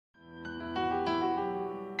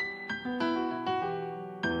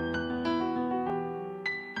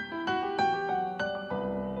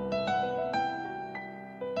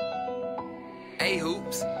Hey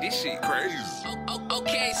Hoops, this shit crazy.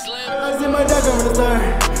 Okay, Slim. I see my dad coming to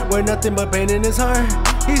start, with nothing but pain in his heart.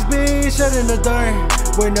 He's been shut in the dark,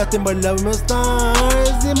 with nothing but love in his stars.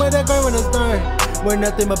 See my dad coming to start, with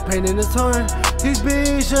nothing but pain in his heart. He's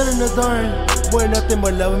been shut in the dark, with nothing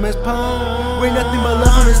but love in his part. With nothing but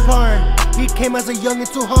love on his part. He came as a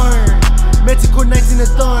youngin' too hard. Mexico nights in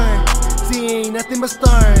the dark, seeing nothing but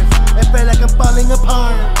stars. It felt like I'm falling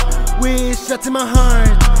apart, with shots in my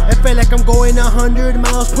heart. It felt like I'm going 100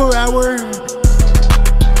 miles per hour.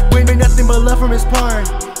 With nothing but love from his part.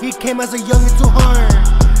 He came as a youngin' too hard.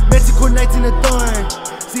 Mexico nights in the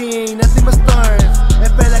dark, seeing nothing but stars. It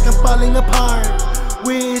felt like I'm falling apart,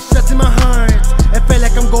 with shots in my heart. It felt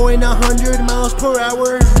like I'm going 100 miles per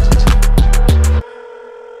hour.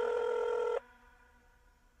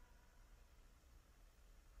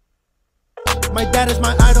 My dad is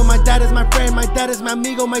my idol, my dad is my friend, my dad is my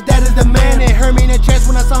amigo, my dad is the man. It hurt me in the chest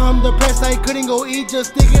when I saw him depressed. I couldn't go eat,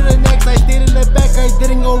 just sticking the next. I stayed in the back, I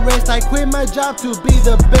didn't go rest. I quit my job to be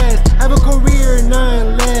the best. Have a career,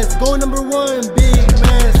 none less. Go #1, big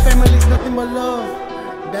mess. Family's nothing but love,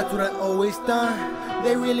 that's what I always thought.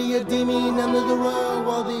 They really a demon under the rug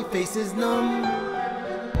while their faces numb.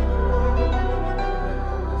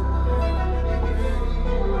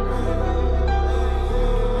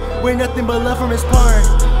 With nothing but love from his part.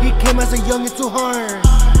 He came as a youngin' too hard.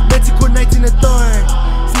 Mexico nights in the dark,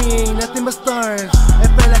 seeing nothing but stars. It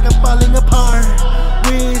felt like I'm falling apart,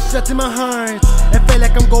 with shots in my heart. It felt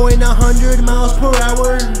like I'm going 100 miles per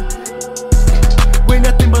hour. With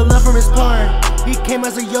nothing but love from his part. He came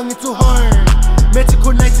as a youngin' too hard.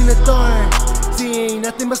 Mexico nights in the dark, seeing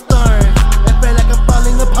nothing but stars. It felt like I'm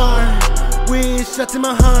falling apart, with shots in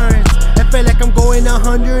my heart. It felt like I'm going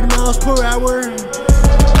 100 miles per hour.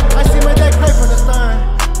 I see my dad cry from the start,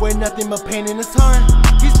 with nothing but pain in his heart.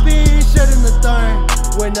 He's been shut in the dark,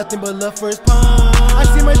 with nothing but love for his part. I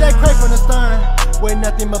see my dad cry from the start, with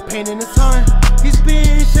nothing but pain in his heart. He's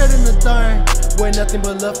been shut in the dark, with nothing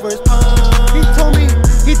but love for his part. He told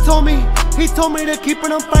me to keep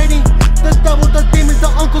on fighting. The devil, the demons, the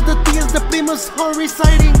uncles, the tias, the primas are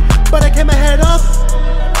reciting. But I kept my head up,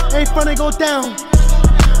 ain't finna go down.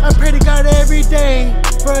 I pray to God every day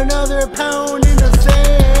for another pound in the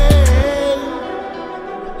sand.